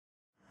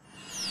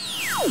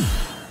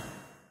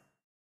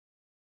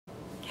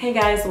Hey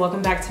guys,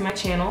 welcome back to my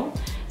channel.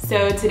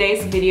 So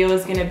today's video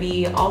is gonna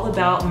be all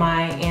about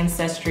my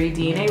Ancestry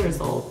DNA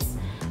results.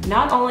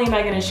 Not only am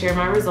I gonna share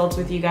my results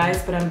with you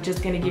guys, but I'm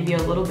just gonna give you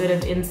a little bit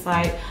of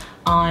insight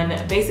on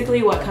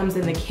basically what comes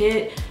in the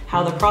kit,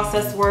 how the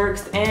process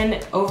works,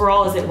 and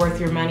overall, is it worth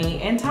your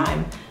money and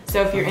time?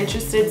 So if you're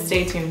interested,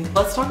 stay tuned.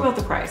 Let's talk about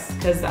the price,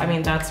 because I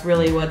mean, that's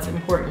really what's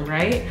important,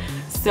 right?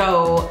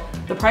 So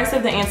the price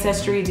of the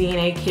Ancestry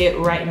DNA kit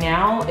right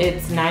now,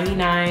 it's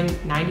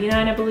 $99.99,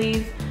 I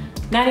believe.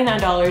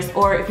 $99,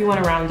 or if you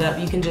want to round up,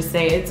 you can just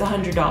say it's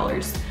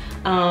 $100.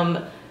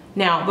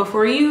 Now,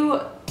 before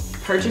you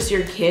purchase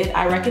your kit,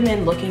 I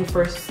recommend looking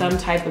for some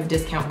type of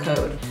discount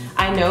code.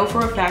 I know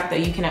for a fact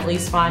that you can at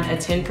least find a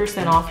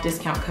 10% off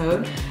discount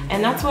code,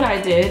 and that's what I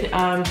did.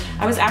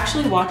 I was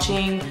actually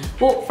watching,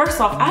 well,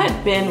 first off, I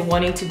had been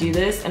wanting to do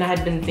this and I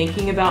had been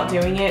thinking about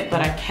doing it,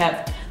 but I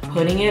kept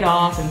putting it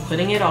off and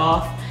putting it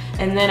off.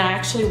 And then I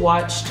actually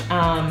watched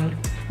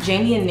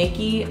Jamie and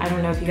Nikki. I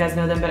don't know if you guys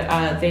know them,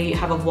 but they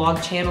have a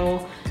vlog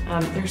channel.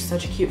 They're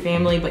such a cute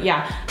family, but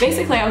yeah,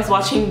 basically I was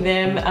watching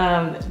them.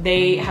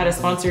 They had a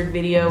sponsored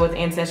video with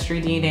Ancestry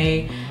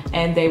DNA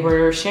and they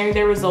were sharing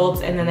their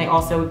results, and then they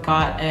also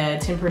got a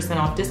 10%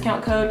 off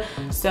discount code.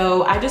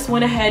 So I just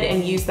went ahead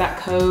and used that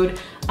code.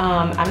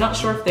 I'm not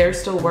sure if theirs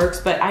still works,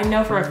 but I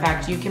know for a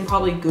fact you can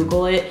probably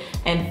Google it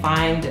and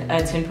find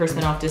a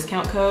 10% off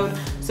discount code.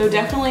 So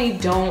definitely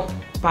don't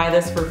buy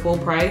this for full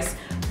price,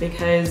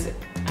 because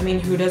I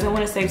mean, who doesn't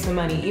want to save some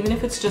money? Even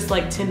if it's just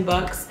like 10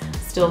 bucks,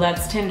 still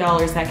that's $10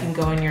 that can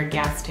go in your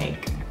gas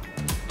tank.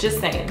 Just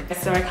saying.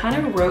 So I kind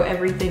of wrote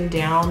everything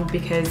down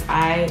because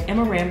I am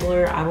a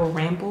rambler, I will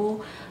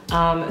ramble.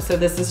 So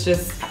this is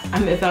just,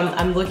 if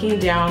I'm looking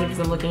down because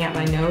I'm looking at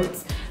my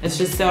notes, it's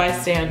just so I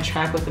stay on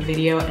track with the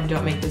video and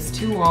don't make this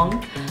too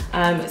long.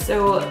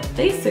 So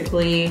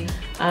basically,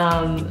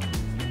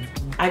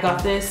 I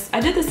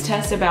did this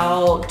test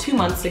about 2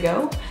 months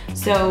ago.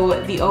 So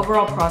the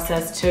overall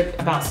process took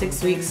about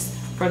 6 weeks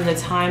from the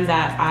time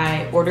that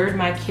I ordered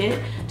my kit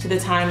to the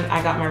time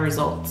I got my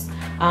results.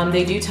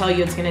 They do tell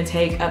you it's gonna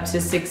take up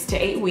to 6 to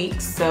 8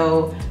 weeks.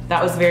 So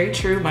that was very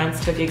true. Mine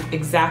took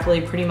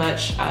exactly pretty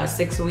much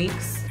 6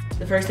 weeks.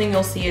 The first thing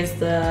you'll see is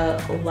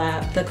the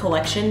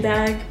collection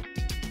bag.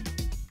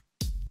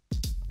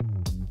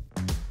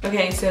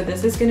 Okay, so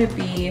this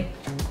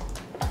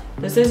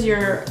is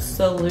your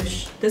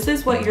solution. This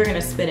is what you're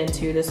gonna spit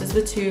into. This is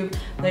the tube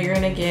that you're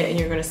gonna get and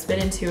you're gonna spit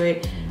into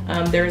it.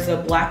 There's a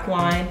black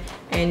line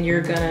and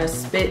you're gonna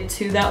spit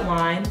to that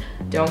line.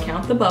 Don't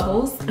count the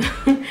bubbles.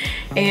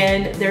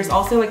 And there's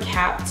also a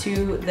cap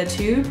to the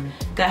tube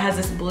that has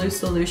this blue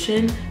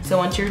solution. So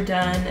once you're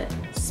done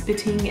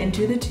spitting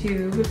into the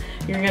tube,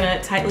 you're gonna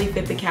tightly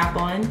fit the cap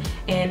on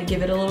and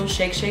give it a little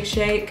shake, shake,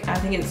 shake. I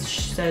think it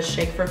says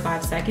shake for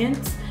 5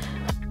 seconds.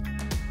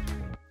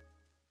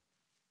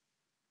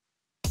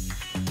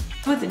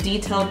 With a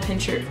detailed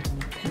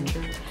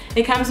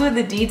it comes with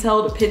the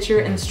detailed picture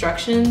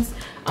instructions,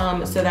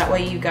 so that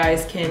way you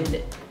guys can,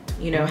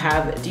 you know,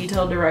 have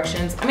detailed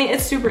directions. I mean,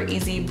 it's super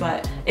easy,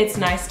 but it's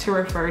nice to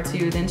refer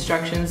to the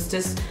instructions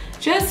just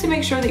to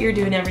make sure that you're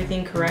doing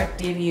everything correct.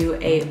 Give you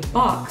a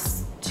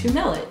box to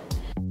mail it.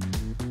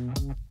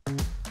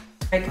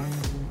 Like,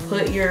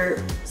 put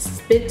your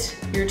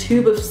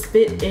tube of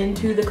spit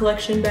into the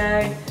collection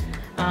bag.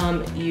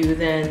 You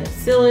then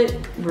seal it,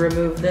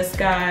 remove this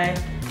guy,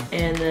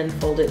 and then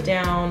fold it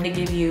down. They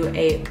give you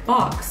a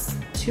box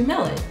to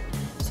mail it.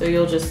 So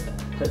you'll just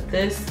put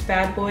this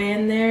bad boy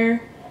in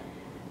there,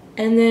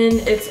 and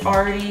then it's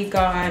already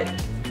got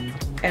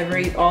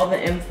all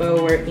the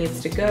info where it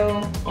needs to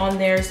go on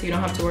there, so you don't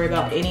have to worry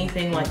about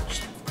anything like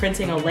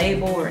printing a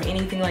label or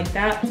anything like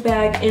that.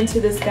 Bag into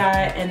this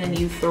guy, and then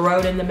you throw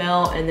it in the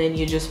mail, and then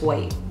you just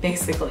wait,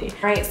 basically.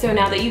 All right, so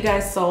now that you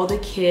guys saw the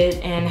kit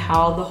and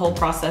how the whole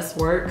process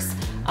works,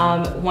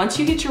 once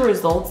you get your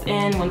results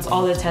in, once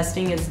all the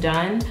testing is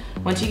done,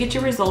 once you get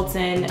your results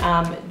in,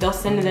 they'll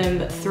send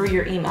them through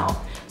your email.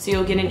 So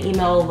you'll get an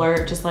email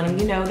alert just letting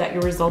you know that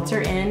your results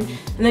are in,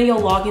 and then you'll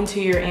log into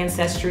your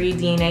Ancestry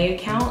DNA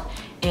account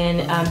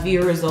and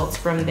view results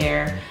from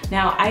there.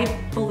 Now, I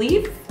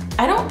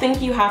don't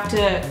think you have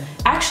to,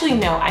 actually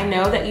no, I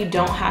know that you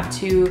don't have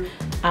to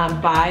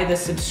buy the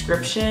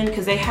subscription,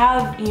 because they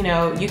have, you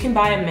know, you can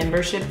buy a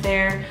membership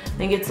there. I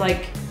think it's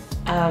like,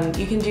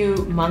 you can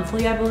do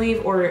monthly, I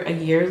believe, or a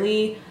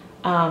yearly.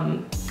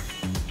 You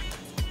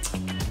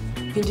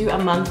can do a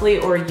monthly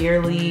or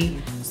yearly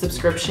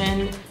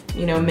subscription,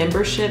 you know,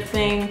 membership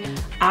thing.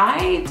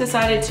 I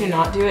decided to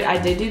not do it. I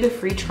did do the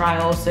free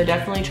trial, so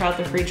definitely try out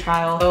the free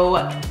trial.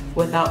 So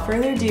without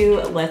further ado,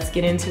 let's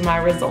get into my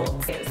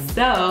results. Okay,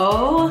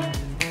 so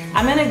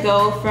I'm gonna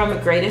go from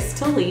greatest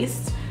to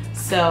least.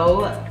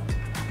 So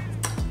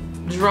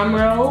drum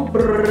roll.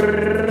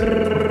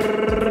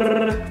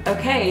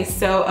 Okay,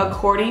 so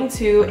according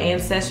to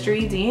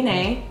Ancestry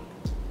DNA,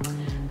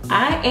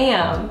 I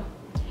am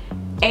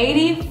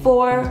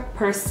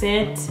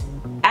 84%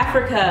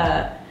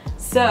 Africa.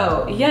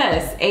 So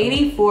yes,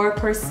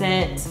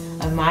 84%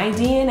 of my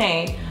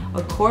DNA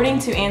according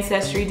to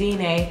Ancestry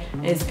DNA,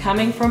 is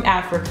coming from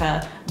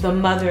Africa, the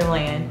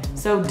motherland.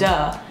 So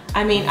duh.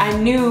 I mean, I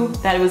knew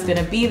that it was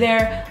gonna be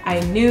there.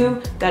 I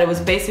knew that it was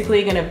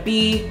basically gonna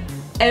be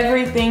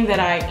everything that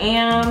I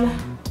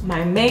am,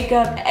 my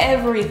makeup,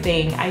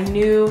 everything. I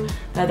knew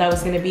that that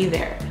was gonna be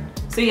there.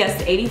 So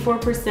yes,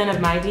 84%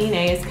 of my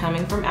DNA is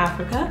coming from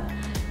Africa.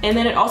 And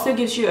then it also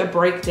gives you a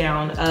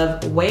breakdown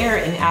of where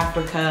in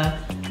Africa,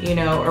 you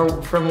know,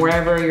 or from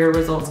wherever your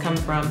results come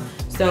from.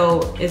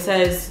 So it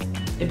says,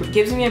 it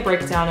gives me a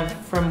breakdown of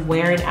from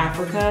where in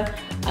Africa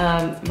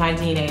my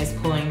DNA is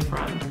pulling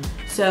from.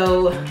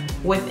 So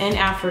within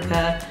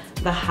Africa,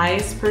 the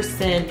highest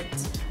percent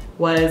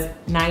was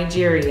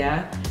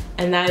Nigeria,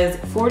 and that is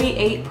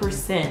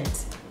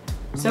 48%.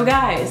 So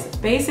guys,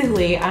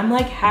 basically I'm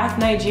like half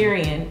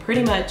Nigerian,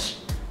 pretty much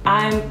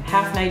I'm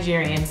half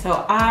Nigerian.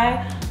 So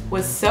I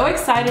was so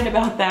excited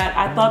about that.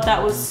 I thought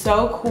that was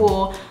so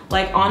cool.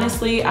 Like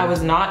honestly, I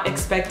was not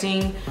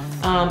expecting,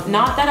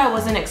 not that I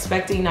wasn't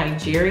expecting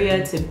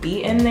Nigeria to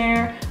be in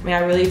there. I mean, I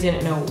really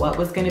didn't know what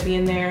was gonna be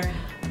in there,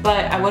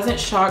 but I wasn't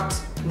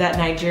shocked that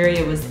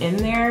Nigeria was in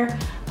there.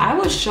 I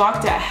was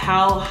shocked at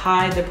how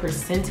high the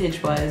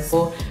percentage was.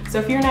 So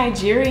if you're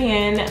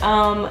Nigerian,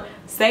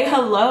 say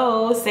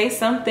hello, say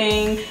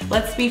something,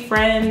 let's be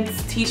friends,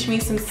 teach me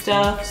some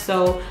stuff.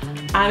 So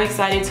I'm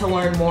excited to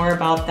learn more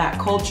about that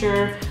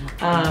culture.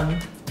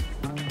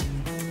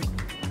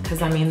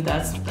 Cause I mean,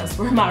 that's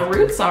where my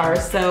roots are.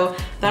 So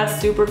that's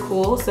super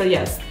cool. So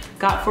yes,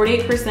 got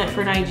 48%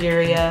 for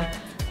Nigeria.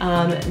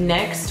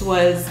 Next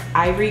was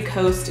Ivory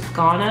Coast,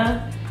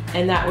 Ghana,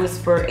 and that was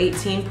for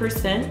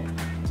 18%.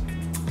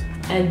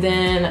 And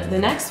then the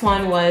next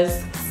one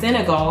was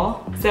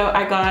Senegal. So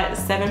I got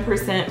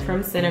 7%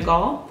 from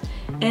Senegal.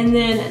 And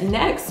then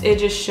next, it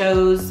just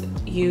shows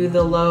you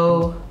the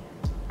low,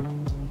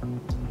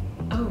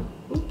 oh,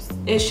 oops.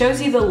 It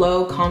shows you the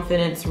low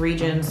confidence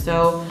region.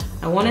 So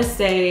I wanna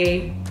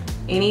say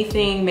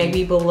anything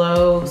maybe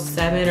below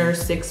 7 or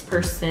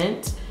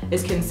 6%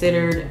 is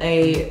considered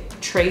a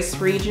trace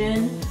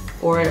region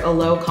or a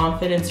low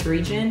confidence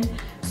region.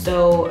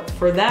 So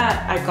for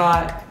that, I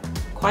got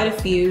quite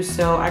a few.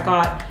 So I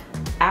got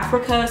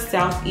Africa,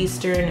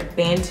 Southeastern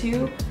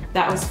Bantu,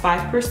 that was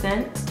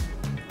 5%.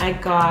 I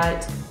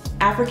got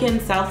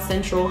African South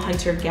Central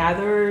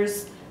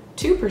Hunter-Gatherers,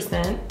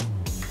 2%.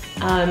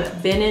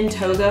 Benin,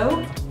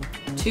 Togo,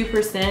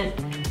 2%.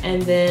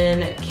 And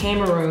then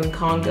Cameroon,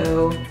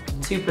 Congo,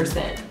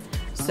 2%.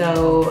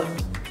 So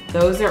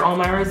those are all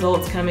my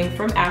results coming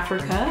from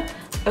Africa.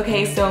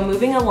 Okay, so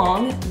moving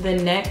along, the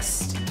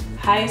next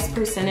highest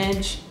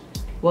percentage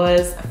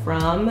was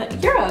from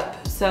Europe.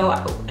 So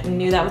I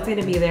knew that was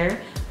gonna be there.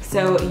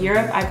 So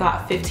Europe, I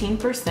got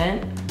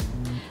 15%.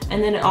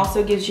 And then it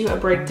also gives you a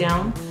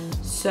breakdown.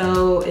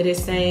 So it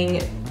is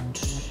saying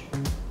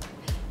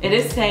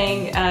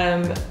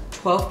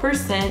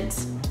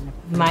 12%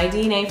 my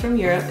DNA from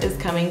Europe is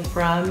coming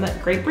from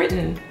Great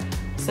Britain.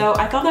 So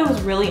I thought that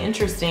was really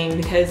interesting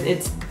because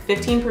it's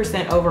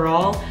 15%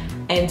 overall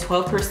and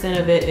 12%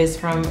 of it is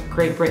from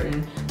Great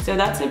Britain. So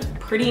that's a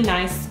pretty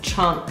nice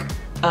chunk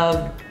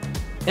of,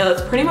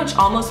 it's pretty much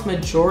almost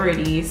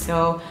majority.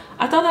 So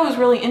I thought that was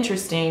really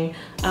interesting.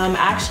 I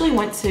actually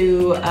went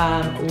to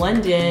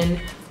London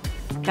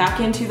back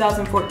in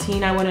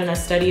 2014. I went on a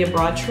study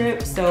abroad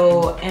trip,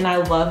 and I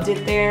loved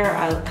it there.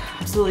 I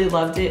absolutely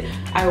loved it.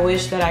 I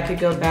wish that I could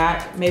go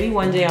back. Maybe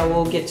one day I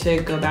will get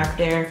to go back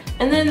there.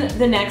 And then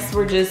the next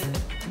were just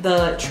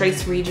the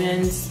trace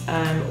regions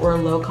or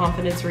low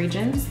confidence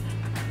regions.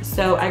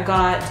 So I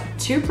got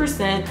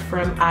 2%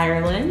 from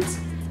Ireland.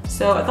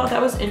 So I thought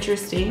that was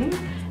interesting.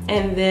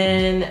 And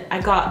then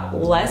I got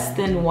less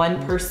than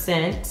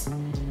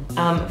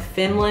 1%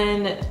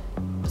 Finland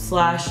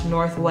 /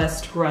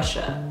 Northwest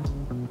Russia.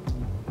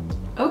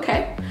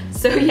 Okay,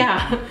 so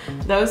yeah,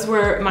 those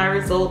were my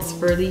results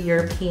for the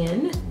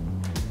European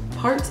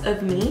part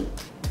of me.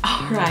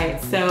 All right,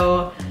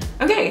 so,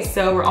 okay,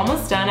 so we're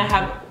almost done. I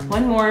have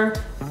one more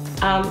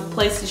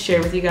place to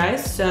share with you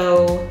guys.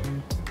 So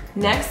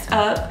next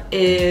up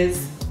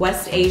is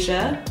West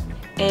Asia,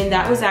 and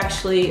that was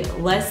actually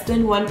less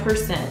than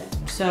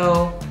 1%.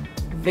 So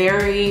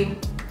very,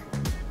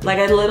 like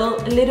a little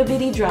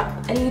bitty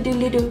drop, a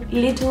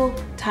little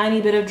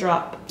tiny bit of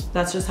drop.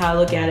 That's just how I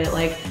look at it,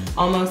 like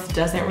almost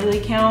doesn't really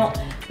count.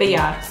 But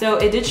yeah, so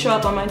it did show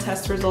up on my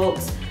test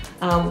results.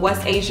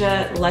 West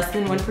Asia, less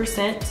than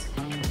 1%.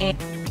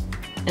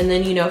 And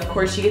then, you know, of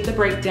course you get the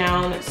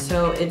breakdown.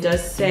 So it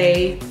does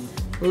say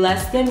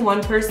less than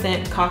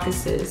 1%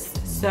 Caucasus.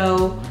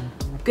 So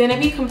gonna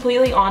be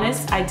completely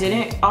honest, I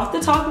didn't, off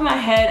the top of my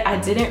head, I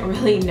didn't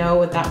really know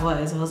what that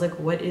was. I was like,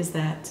 what is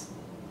that?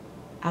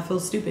 I feel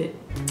stupid.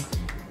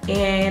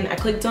 And I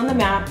clicked on the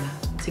map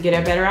to get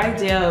a better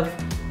idea of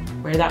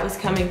where that was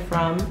coming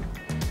from.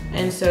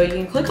 And so you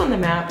can click on the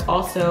map.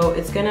 Also,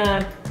 it's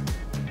gonna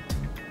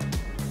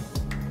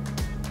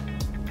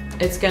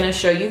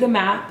show you the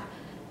map.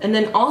 And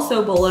then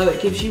also below,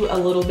 it gives you a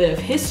little bit of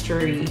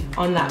history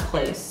on that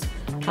place.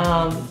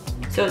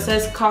 So it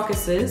says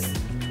Caucasus.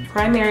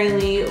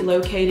 primarily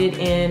located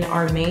in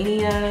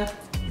Armenia.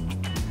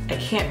 I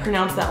can't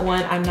pronounce that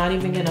one. I'm not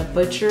even gonna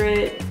butcher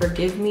it,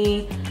 forgive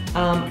me.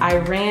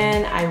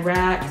 Iran,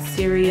 Iraq,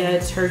 Syria,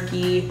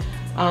 Turkey.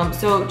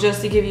 So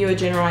just to give you a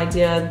general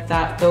idea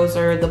that those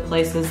are the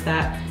places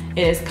that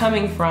it is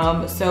coming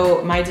from.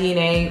 So my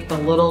DNA, the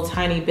little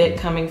tiny bit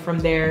coming from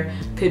there,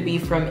 could be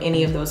from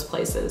any of those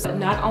places.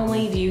 Not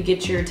only do you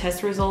get your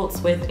test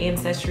results with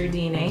Ancestry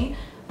DNA,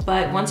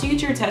 but once you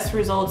get your test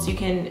results,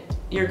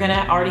 you're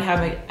gonna already have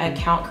an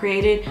account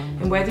created,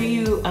 and whether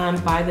you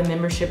buy the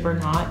membership or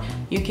not,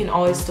 you can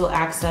always still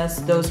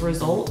access those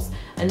results.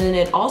 And then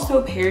it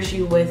also pairs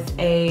you with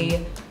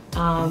a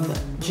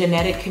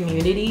genetic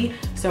community.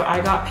 So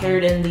I got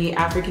paired in the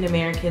African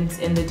Americans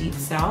in the Deep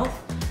South.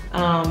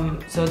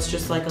 So it's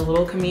just like a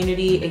little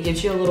community. It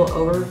gives you a little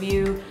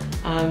overview,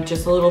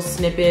 just a little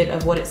snippet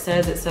of what it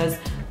says. It says,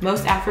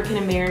 most African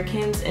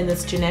Americans in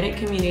this genetic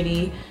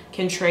community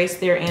can trace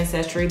their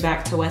ancestry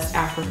back to West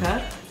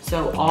Africa.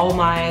 So all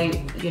my,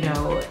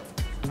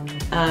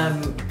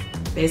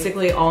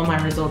 basically all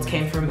my results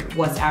came from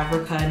West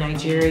Africa,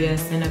 Nigeria,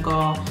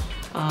 Senegal,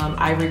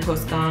 Ivory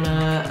Coast,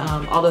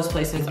 Ghana, all those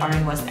places are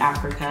in West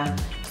Africa.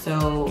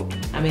 So,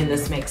 I mean,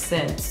 this makes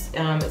sense.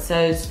 It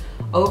says,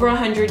 over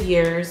 100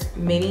 years,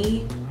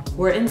 many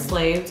were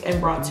enslaved and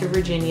brought to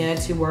Virginia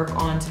to work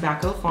on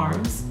tobacco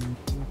farms.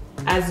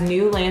 As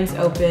new lands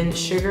opened,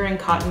 sugar and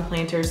cotton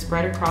planters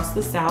spread across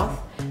the South,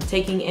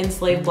 taking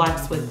enslaved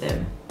blacks with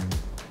them.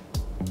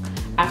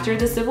 After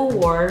the Civil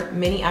War,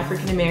 many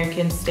African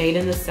Americans stayed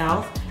in the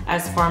South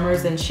as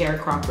farmers and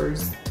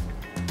sharecroppers.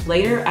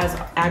 Later, as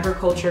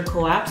agriculture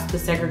collapsed,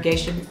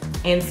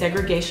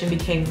 segregation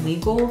became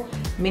legal.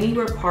 Many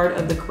were part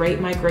of the Great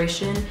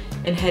Migration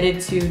and headed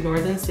to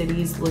northern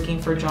cities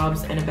looking for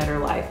jobs and a better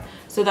life.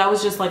 So that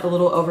was just like a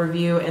little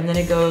overview, and then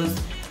it goes,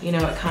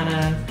 it kind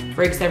of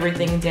breaks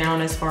everything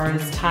down as far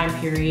as time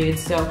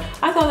periods. So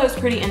I thought that was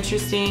pretty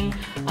interesting.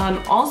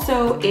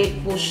 Also,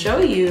 it will show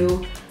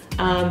you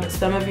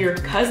some of your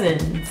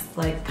cousins,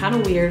 like kind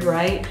of weird,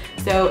 right?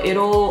 So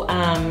it'll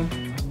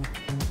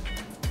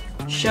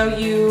show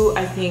you,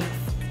 I think,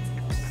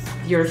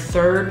 your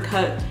third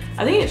cut.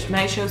 I think it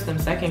might show some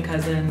second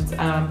cousins.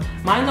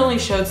 Mine only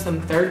showed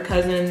some third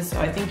cousins, so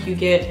I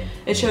think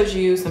it shows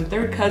you some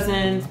third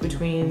cousins,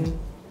 between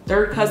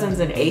third cousins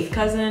and eighth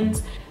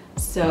cousins.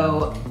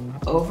 So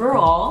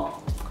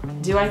overall,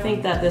 do I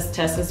think that this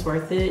test is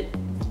worth it?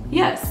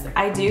 Yes,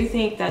 I do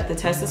think that the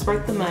test is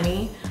worth the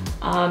money.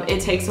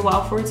 It takes a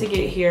while for it to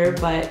get here,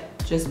 but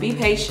just be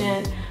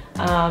patient.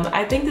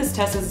 I think this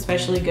test is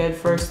especially good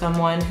for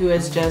someone who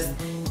is just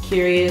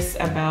curious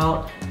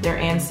about their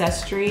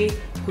ancestry,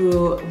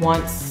 who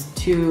wants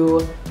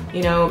to,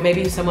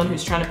 maybe someone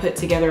who's trying to put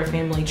together a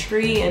family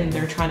tree and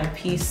they're trying to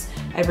piece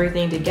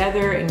everything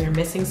together and you're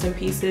missing some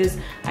pieces.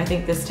 I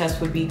think this test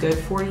would be good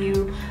for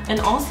you. And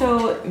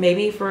also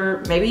maybe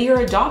you're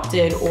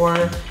adopted,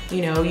 or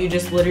you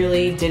just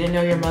literally didn't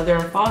know your mother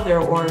or father,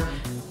 or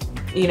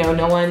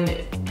no one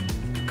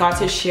got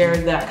to share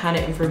that kind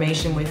of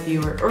information with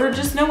you, or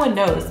just no one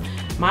knows.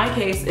 My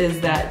case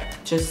is that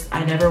just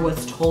I never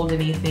was told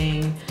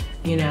anything,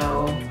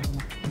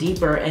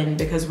 deeper, and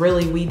because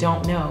really we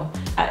don't know.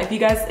 If you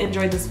guys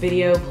enjoyed this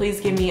video, please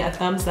give me a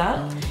thumbs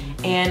up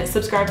and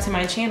subscribe to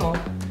my channel.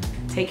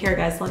 Take care,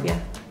 guys. Love ya.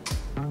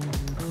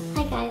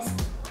 Hi, guys.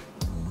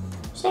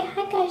 Say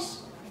hi,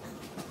 guys.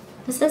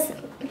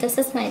 This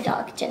is my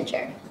dog,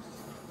 Ginger.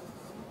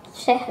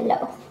 Say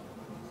hello.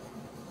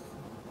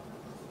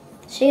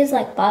 She's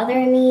like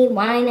bothering me,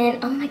 whining.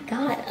 Oh my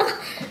God.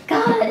 Oh,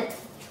 God.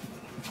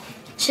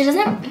 She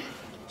doesn't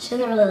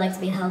really like to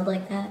be held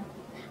like that.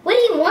 What do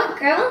you want,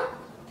 girl?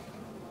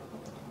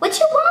 What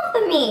you want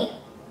from me?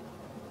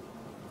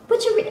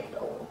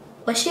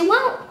 What she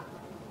want?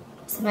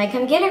 Somebody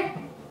come get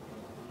her.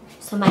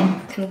 Somebody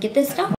come get this dog.